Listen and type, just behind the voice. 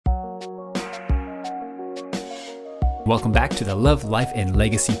Welcome back to the Love, Life, and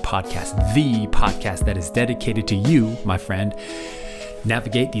Legacy podcast, the podcast that is dedicated to you, my friend,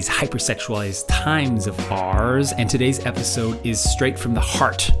 navigate these hypersexualized times of ours. And today's episode is straight from the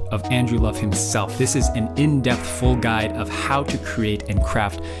heart of Andrew Love himself. This is an in-depth full guide of how to create and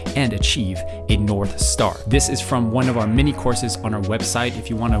craft and achieve a North Star. This is from one of our mini courses on our website. If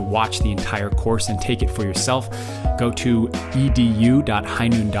you want to watch the entire course and take it for yourself, go to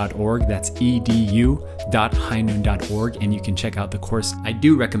edu.highnoon.org. That's edu.highnoon.org, and you can check out the course. I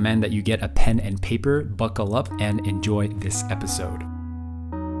do recommend that you get a pen and paper, buckle up, and enjoy this episode.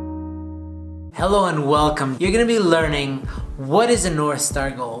 Hello and welcome. You're going to be learning what is a North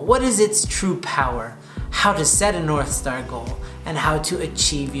Star goal, what is its true power, how to set a North Star goal, and how to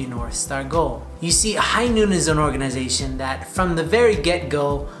achieve your North Star goal. You see, High Noon is an organization that from the very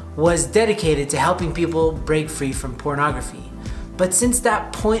get-go was dedicated to helping people break free from pornography. But since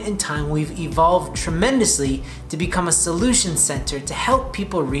that point in time, we've evolved tremendously to become a solution center to help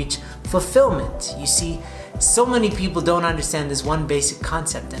people reach fulfillment. You see, so many people don't understand this one basic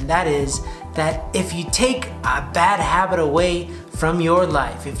concept, and that is that if you take a bad habit away from your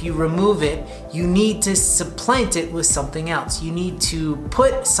life, if you remove it, you need to supplant it with something else. You need to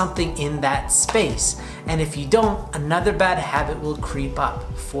put something in that space. And if you don't, another bad habit will creep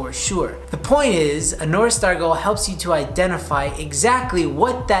up for sure. The point is, a North Star goal helps you to identify exactly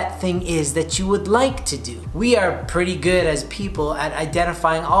what that thing is that you would like to do. We are pretty good as people at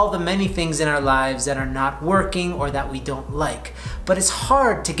identifying all the many things in our lives that are not working or that we don't like. But it's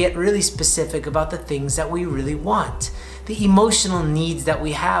hard to get really specific about the things that we really want. The emotional needs that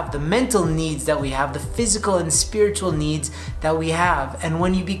we have, the mental needs that we have, the physical and spiritual needs that we have. And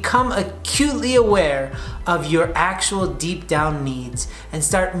when you become acutely aware of your actual deep down needs and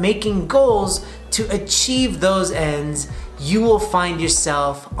start making goals to achieve those ends, you will find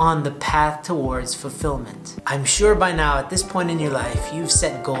yourself on the path towards fulfillment. I'm sure by now at this point in your life, you've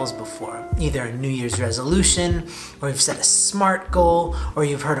set goals before, either a New Year's resolution, or you've set a SMART goal, or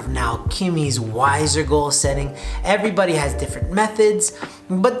you've heard of now Kimmy's wiser goal setting. Everybody has different methods,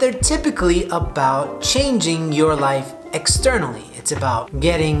 but they're typically about changing your life externally. It's about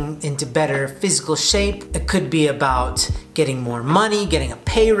getting into better physical shape. It could be about getting more money, getting a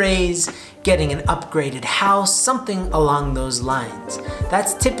pay raise, getting an upgraded house, something along those lines.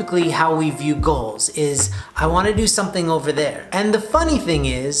 That's typically how we view goals, is I want to do something over there. And the funny thing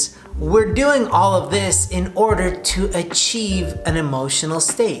is, we're doing all of this in order to achieve an emotional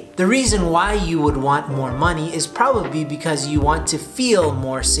state. The reason why you would want more money is probably because you want to feel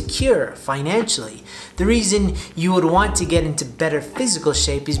more secure financially. The reason you would want to get into better physical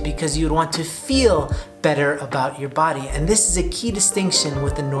shape is because you would want to feel better about your body. And this is a key distinction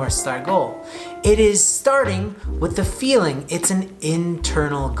with the North Star goal. It is starting with the feeling. It's an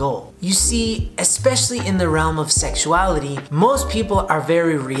internal goal. You see, especially in the realm of sexuality, most people are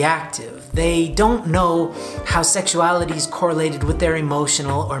very reactive. They don't know how sexuality is correlated with their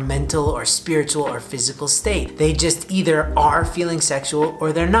emotional or mental or spiritual or physical state. They just either are feeling sexual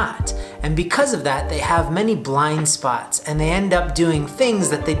or they're not. And because of that, they have many blind spots and they end up doing things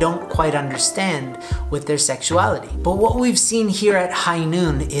that they don't quite understand with their sexuality. But what we've seen here at High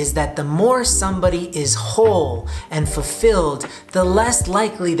Noon is that the more somebody is whole and fulfilled, the less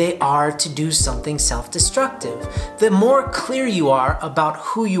likely they are to do something self-destructive. The more clear you are about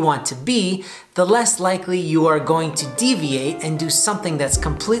who you want to be, the less likely you are going to deviate and do something that's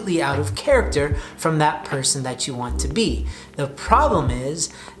completely out of character from that person that you want to be. The problem is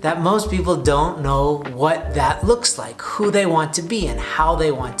that most people don't know what that looks like, who they want to be, and how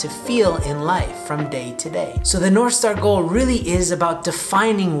they want to feel in life from day to day. So the North Star goal really is about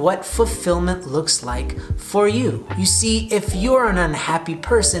defining what fulfillment looks like for you. You see, if you're an unhappy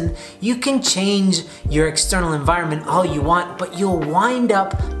person, you can change your external environment all you want, but you'll wind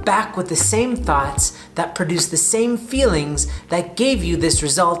up back with the same thoughts that produce the same feelings that gave you this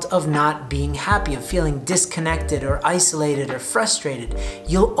result of not being happy, of feeling disconnected or isolated or frustrated.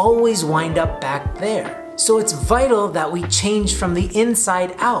 You'll always wind up back there. So it's vital that we change from the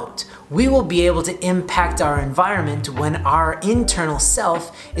inside out. We will be able to impact our environment when our internal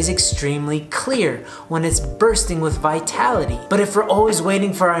self is extremely clear, when it's bursting with vitality. But if we're always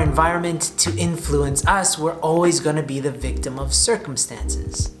waiting for our environment to influence us, we're always going to be the victim of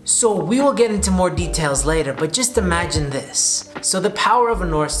circumstances. So we will get into more details later, but just imagine this. So the power of a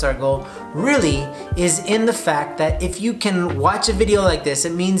North Star goal really is in the fact that if you can watch a video like this,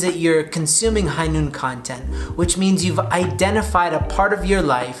 it means that you're consuming High Noon content, which means you've identified a part of your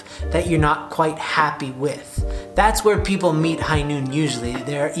life that that you're not quite happy with. That's where people meet high noon usually.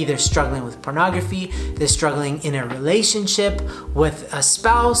 They're either struggling with pornography, they're struggling in a relationship with a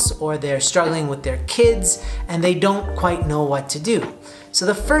spouse, or they're struggling with their kids and they don't quite know what to do. So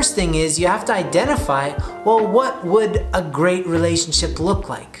the first thing is you have to identify, well, what would a great relationship look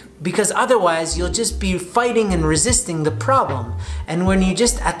like? Because otherwise you'll just be fighting and resisting the problem. And when you're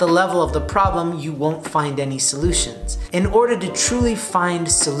just at the level of the problem, you won't find any solutions. In order to truly find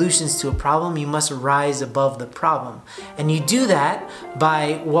solutions to a problem, you must rise above the problem. And you do that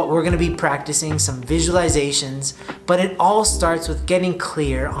by what we're going to be practicing, some visualizations, but it all starts with getting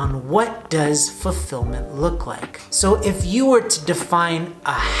clear on what does fulfillment look like. So if you were to define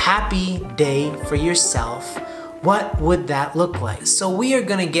a happy day for yourself, what would that look like? So we are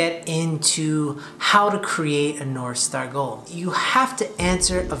going to get into how to create a North Star goal. You have to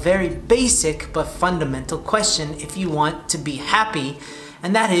answer a very basic but fundamental question if you want to be happy,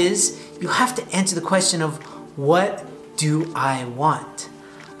 and that is you have to answer the question of, what do I want?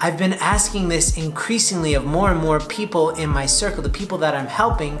 I've been asking this increasingly of more and more people in my circle, the people that I'm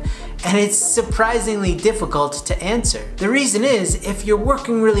helping, and it's surprisingly difficult to answer. The reason is, if you're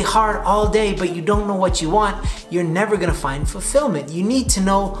working really hard all day but you don't know what you want, you're never gonna find fulfillment. You need to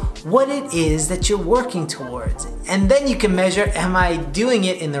know what it is that you're working towards. And then you can measure, am I doing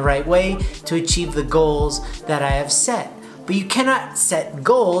it in the right way to achieve the goals that I have set? But you cannot set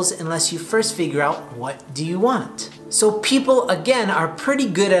goals unless you first figure out, what do you want? So people, again, are pretty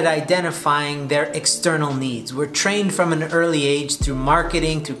good at identifying their external needs. We're trained from an early age through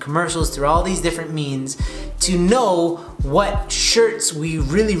marketing, through commercials, through all these different means to know what shirts we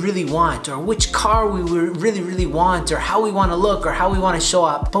really, really want, or which car we really, really want, or how we want to look, or how we want to show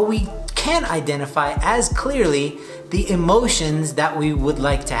up. But we can't identify as clearly the emotions that we would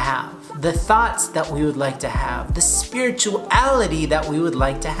like to have, the thoughts that we would like to have, the spirituality that we would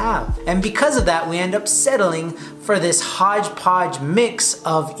like to have. And because of that, we end up settling for this hodgepodge mix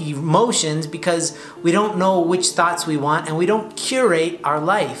of emotions because we don't know which thoughts we want, and we don't curate our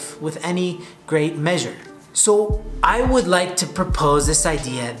life with any great measure. So I would like to propose this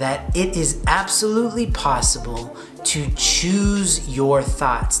idea that it is absolutely possible to choose your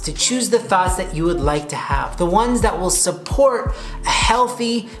thoughts, to choose the thoughts that you would like to have, the ones that will support a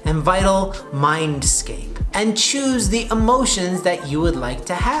healthy and vital mindscape, and choose the emotions that you would like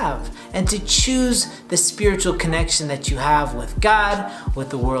to have, and to choose the spiritual connection that you have with God, with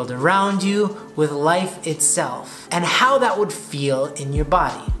the world around you, with life itself, and how that would feel in your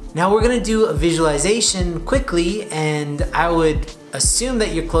body. Now we're gonna do a visualization quickly, and I would assume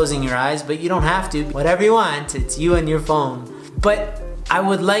that you're closing your eyes, but you don't have to. Whatever you want, it's you and your phone. But I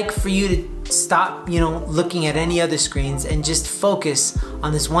would like for you to stop, looking at any other screens and just focus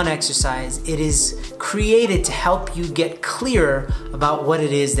on this one exercise. It is created to help you get clearer about what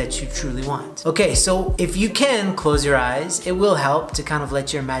it is that you truly want. Okay, so if you can close your eyes, it will help to kind of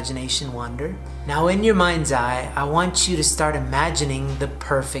let your imagination wander. Now in your mind's eye, I want you to start imagining the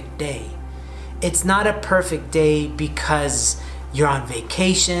perfect day. It's not a perfect day because you're on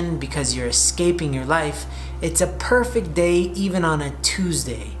vacation, because you're escaping your life. It's a perfect day even on a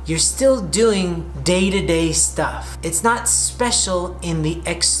Tuesday. You're still doing day-to-day stuff. It's not special in the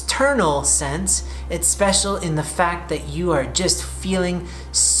external sense. It's special in the fact that you are just feeling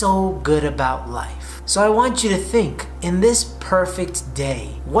so good about life. So I want you to think, in this perfect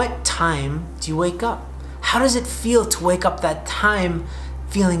day, what time do you wake up? How does it feel to wake up that time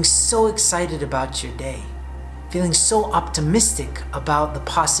feeling so excited about your day? Feeling so optimistic about the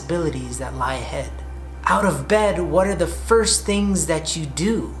possibilities that lie ahead? Out of bed, what are the first things that you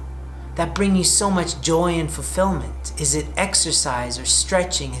do that bring you so much joy and fulfillment? Is it exercise or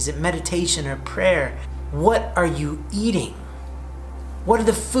stretching? Is it meditation or prayer? What are you eating? What are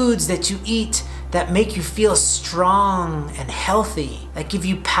the foods that you eat that make you feel strong and healthy, that give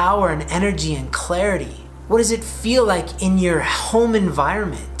you power and energy and clarity? What does it feel like in your home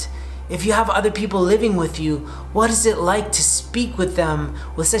environment? If you have other people living with you, what is it like to speak with them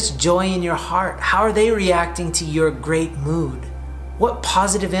with such joy in your heart? How are they reacting to your great mood? What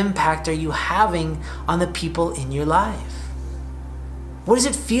positive impact are you having on the people in your life? What does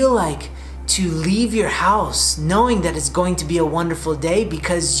it feel like to leave your house knowing that it's going to be a wonderful day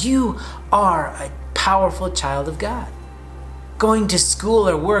because you are a powerful child of God? Going to school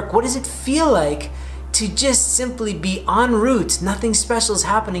or work, what does it feel like to just simply be en route? Nothing special is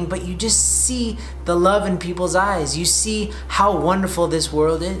happening, but you just see the love in people's eyes. You see how wonderful this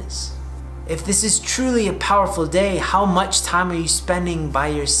world is. If this is truly a powerful day, how much time are you spending by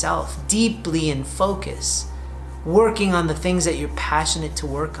yourself, deeply in focus, working on the things that you're passionate to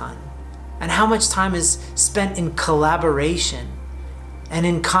work on? And how much time is spent in collaboration, and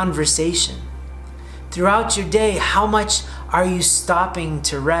in conversation? Throughout your day, how much are you stopping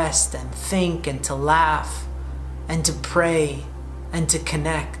to rest and think and to laugh and to pray and to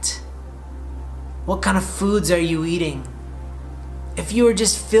connect? What kind of foods are you eating? If you were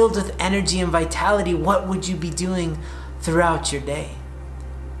just filled with energy and vitality, what would you be doing throughout your day?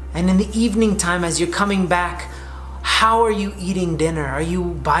 And in the evening time, as you're coming back, how are you eating dinner? Are you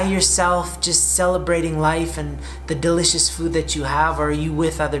by yourself just celebrating life and the delicious food that you have, or are you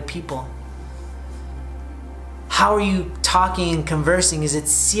with other people? How are you talking and conversing? Is it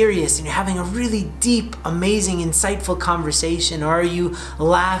serious and you're having a really deep, amazing, insightful conversation, or are you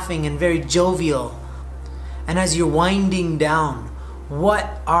laughing and very jovial? And as you're winding down,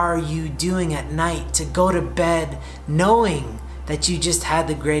 what are you doing at night to go to bed knowing that you just had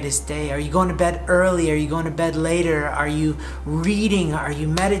the greatest day? Are you going to bed early? Are you going to bed later? Are you reading? Are you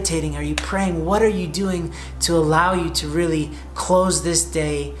meditating? Are you praying? What are you doing to allow you to really close this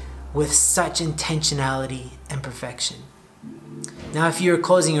day with such intentionality and perfection? Now, if you're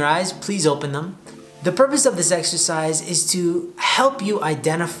closing your eyes, please open them. The purpose of this exercise is to help you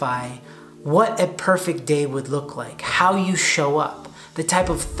identify what a perfect day would look like, how you show up, the type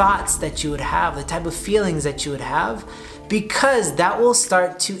of thoughts that you would have, the type of feelings that you would have, because that will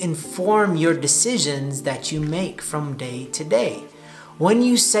start to inform your decisions that you make from day to day. When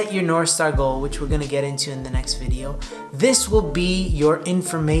you set your North Star goal, which we're going to get into in the next video, this will be your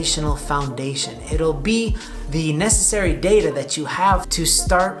informational foundation. It'll be the necessary data that you have to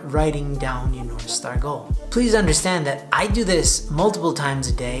start writing down your North Star goal. Please understand that I do this multiple times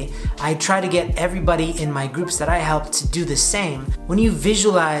a day. I try to get everybody in my groups that I help to do the same. When you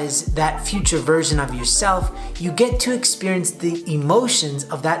visualize that future version of yourself, you get to experience the emotions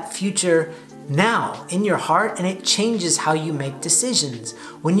of that future now in your heart, and it changes how you make decisions.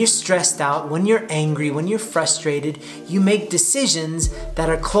 When you're stressed out, when you're angry, when you're frustrated, you make decisions that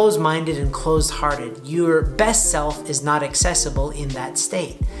are closed-minded and closed-hearted. Your best self is not accessible in that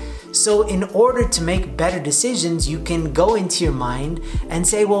state. So in order to make better decisions, you can go into your mind and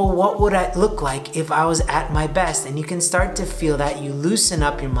say, well, what would I look like if I was at my best? And you can start to feel that. You loosen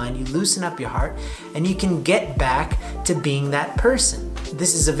up your mind, you loosen up your heart, and you can get back to being that person.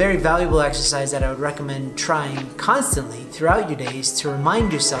 This is a very valuable exercise that I would recommend trying constantly throughout your days to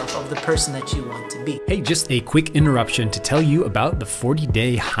remind yourself of the person that you want to be. Hey, just a quick interruption to tell you about the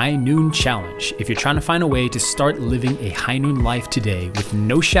 40-day high noon challenge. If you're trying to find a way to start living a high noon life today with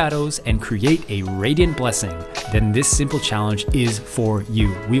no shadows and create a radiant blessing, then this simple challenge is for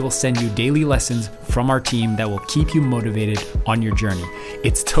you. We will send you daily lessons from our team that will keep you motivated on your journey.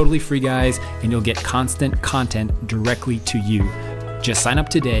 It's totally free, guys, and you'll get constant content directly to you. Just sign up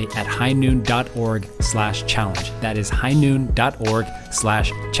today at highnoon.org/challenge. That is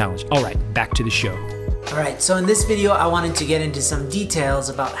highnoon.org/challenge. All right, back to the show. All right, so in this video, I wanted to get into some details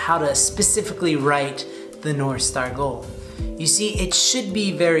about how to specifically write the North Star goal. You see, it should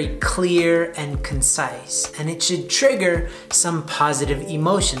be very clear and concise, and it should trigger some positive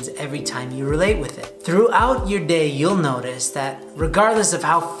emotions every time you relate with it. Throughout your day, you'll notice that regardless of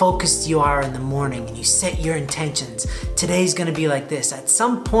how focused you are in the morning and you set your intentions, today's gonna be like this, at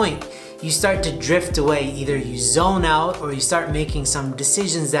some point, you start to drift away. Either you zone out or you start making some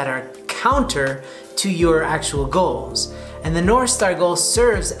decisions that are counter to your actual goals. And the North Star goal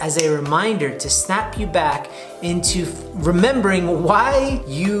serves as a reminder to snap you back into remembering why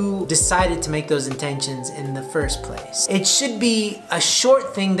you decided to make those intentions in the first place. It should be a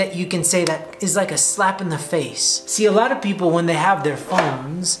short thing that you can say that is like a slap in the face. See, a lot of people, when they have their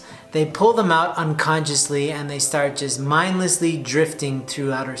phones, they pull them out unconsciously and they start just mindlessly drifting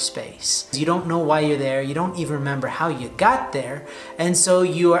through outer space. You don't know why you're there, you don't even remember how you got there, and so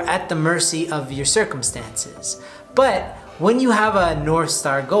you are at the mercy of your circumstances. But when you have a North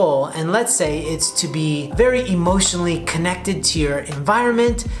Star goal, and let's say it's to be very emotionally connected to your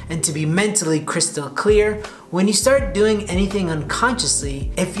environment and to be mentally crystal clear, when you start doing anything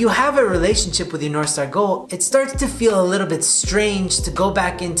unconsciously, if you have a relationship with your North Star goal, it starts to feel a little bit strange to go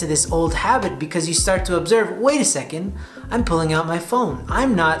back into this old habit because you start to observe, wait a second, I'm pulling out my phone.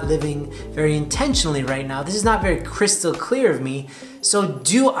 I'm not living very intentionally right now. This is not very crystal clear of me. So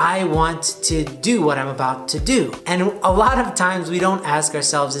do I want to do what I'm about to do? And a lot of times we don't ask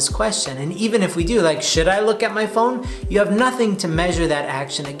ourselves this question. And even if we do, like, should I look at my phone? You have nothing to measure that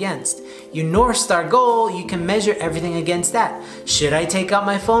action against. Your North Star goal, you can measure everything against that. Should I take out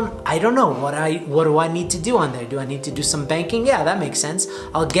my phone? I don't know. What do I need to do on there? Do I need to do some banking? Yeah, that makes sense.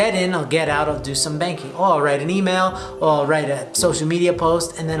 I'll get in, I'll get out, I'll do some banking. Oh, I'll write an email, or I'll write a social media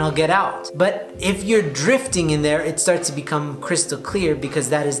post, and then I'll get out. But if you're drifting in there, it starts to become crystal clear. clear because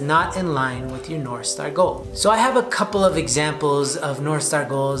that is not in line with your North Star goal. So I have a couple of examples of North Star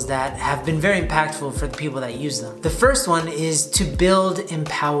goals that have been very impactful for the people that use them. The first one is to build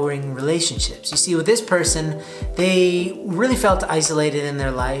empowering relationships. You see, with this person, they really felt isolated in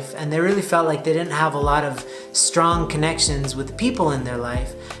their life, and they really felt like they didn't have a lot of strong connections with the people in their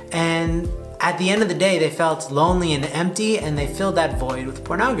life. And at the end of the day, they felt lonely and empty, and they filled that void with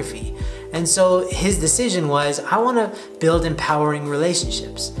pornography. And so his decision was, I want to build empowering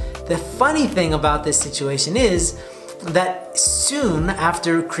relationships. The funny thing about this situation is that soon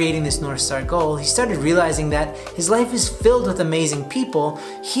after creating this North Star goal, he started realizing that his life is filled with amazing people.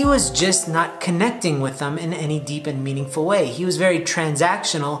 He was just not connecting with them in any deep and meaningful way. He was very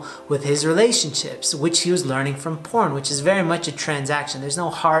transactional with his relationships, which he was learning from porn, which is very much a transaction. There's no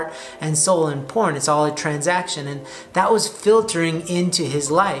heart and soul in porn. It's all a transaction. And that was filtering into his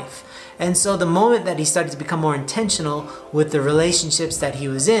life. And so the moment that he started to become more intentional with the relationships that he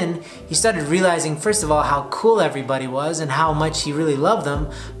was in, he started realizing, first of all, how cool everybody was and how much he really loved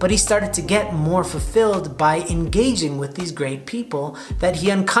them, but he started to get more fulfilled by engaging with these great people that he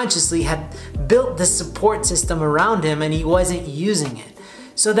unconsciously had built this support system around him, and he wasn't using it.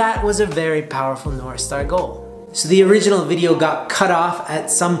 So that was a very powerful North Star goal. So the original video got cut off at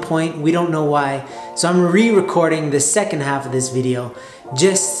some point, we don't know why, so I'm re-recording the second half of this video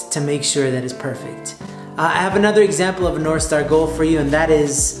just to make sure that it's perfect. I have another example of a North Star goal for you, and that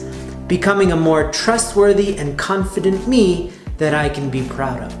is becoming a more trustworthy and confident me that I can be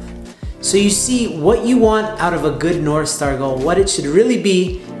proud of. So you see, what you want out of a good North Star goal, what it should really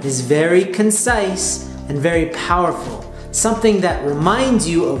be, is very concise and very powerful. Something that reminds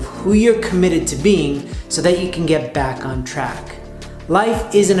you of who you're committed to being so that you can get back on track.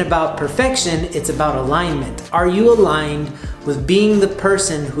 Life isn't about perfection, it's about alignment. Are you aligned with being the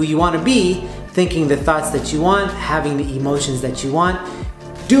person who you want to be, thinking the thoughts that you want, having the emotions that you want,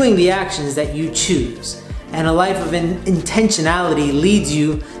 doing the actions that you choose? And a life of intentionality leads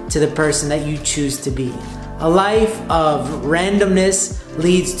you to the person that you choose to be. A life of randomness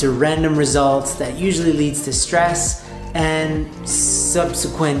leads to random results that usually leads to stress and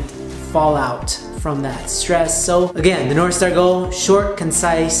subsequent fallout from that stress. So again, the North Star goal, short,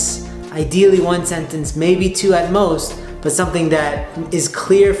 concise, ideally one sentence, maybe two at most, but something that is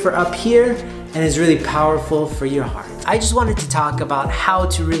clear for up here and is really powerful for your heart. I just wanted to talk about how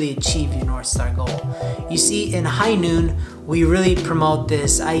to really achieve your North Star goal. You see, in High Noon, we really promote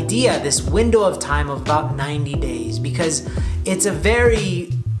this idea, this window of time of about 90 days, because it's a very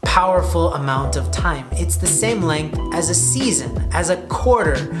powerful amount of time. It's the same length as a season, as a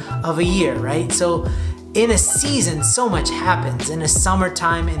quarter of a year, right? So in a season, so much happens. In a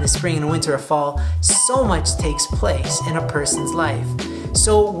summertime, in a spring, in a winter, or fall, so much takes place in a person's life.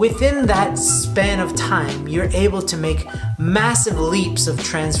 So within that span of time, you're able to make massive leaps of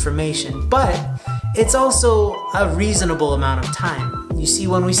transformation, but it's also a reasonable amount of time. You see,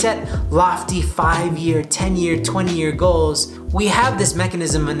 when we set lofty 5-year, 10-year, 20-year goals, we have this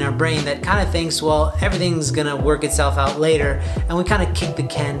mechanism in our brain that kind of thinks, well, everything's gonna work itself out later, and we kind of kick the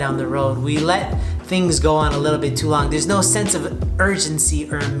can down the road. We let things go on a little bit too long. There's no sense of urgency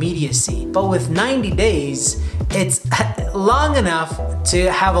or immediacy. But with 90 days, it's long enough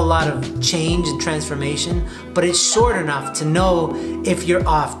to have a lot of change and transformation, but it's short enough to know if you're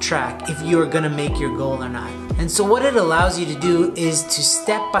off track, if you're gonna make your goal or not. And so what it allows you to do is to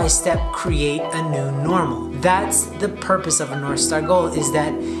step by step create a new normal. That's the purpose of a North Star goal, is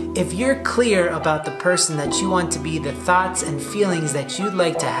that if you're clear about the person that you want to be, the thoughts and feelings that you'd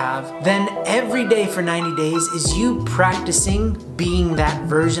like to have, then every day for 90 days is you practicing being that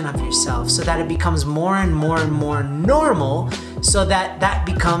version of yourself so that it becomes more and more and more normal, so that that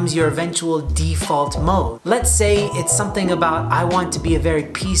becomes your eventual default mode. Let's say it's something about, I want to be a very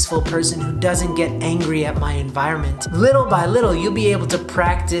peaceful person who doesn't get angry at my environment. Little by little, you'll be able to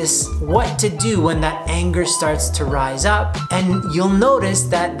practice what to do when that anger starts to rise up, and you'll notice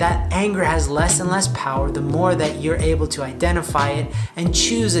that that anger has less and less power the more that you're able to identify it and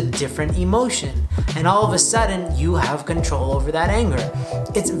choose a different emotion. And all of a sudden, you have control over that anger.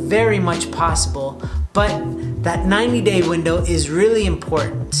 It's very much possible, but that 90-day window is really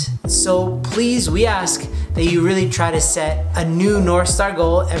important. So please, we ask that you really try to set a new North Star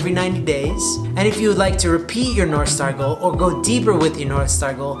goal every 90 days. And if you would like to repeat your North Star goal or go deeper with your North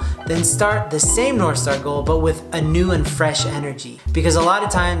Star goal, then start the same North Star goal but with a new and fresh energy. Because a lot of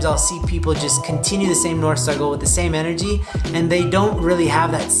times I'll see people just continue the same North Star goal with the same energy, and they don't really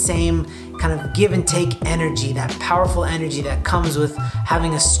have that same kind of give and take energy, that powerful energy that comes with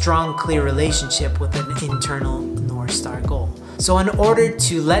having a strong, clear relationship with an internal North Star goal. So in order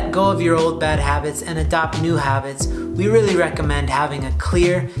to let go of your old bad habits and adopt new habits, we really recommend having a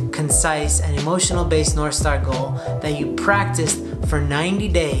clear, concise, and emotional-based North Star goal that you practiced for 90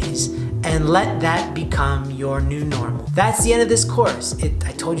 days and let that become your new normal. That's the end of this course.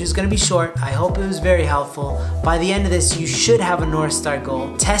 I told you it's gonna be short. I hope it was very helpful. By the end of this, you should have a North Star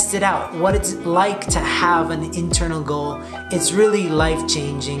goal. Test it out, what it's like to have an internal goal. It's really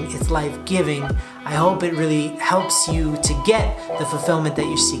life-changing, it's life-giving. I hope it really helps you to get the fulfillment that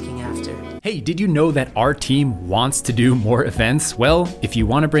you're seeking after. Hey, did you know that our team wants to do more events? Well, if you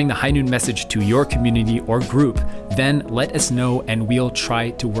want to bring the High Noon message to your community or group, then let us know and we'll try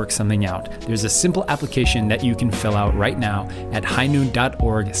to work something out. There's a simple application that you can fill out right now at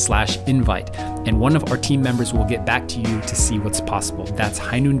highnoon.org/invite, and one of our team members will get back to you to see what's possible. That's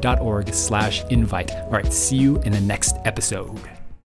highnoon.org/invite. All right, see you in the next episode.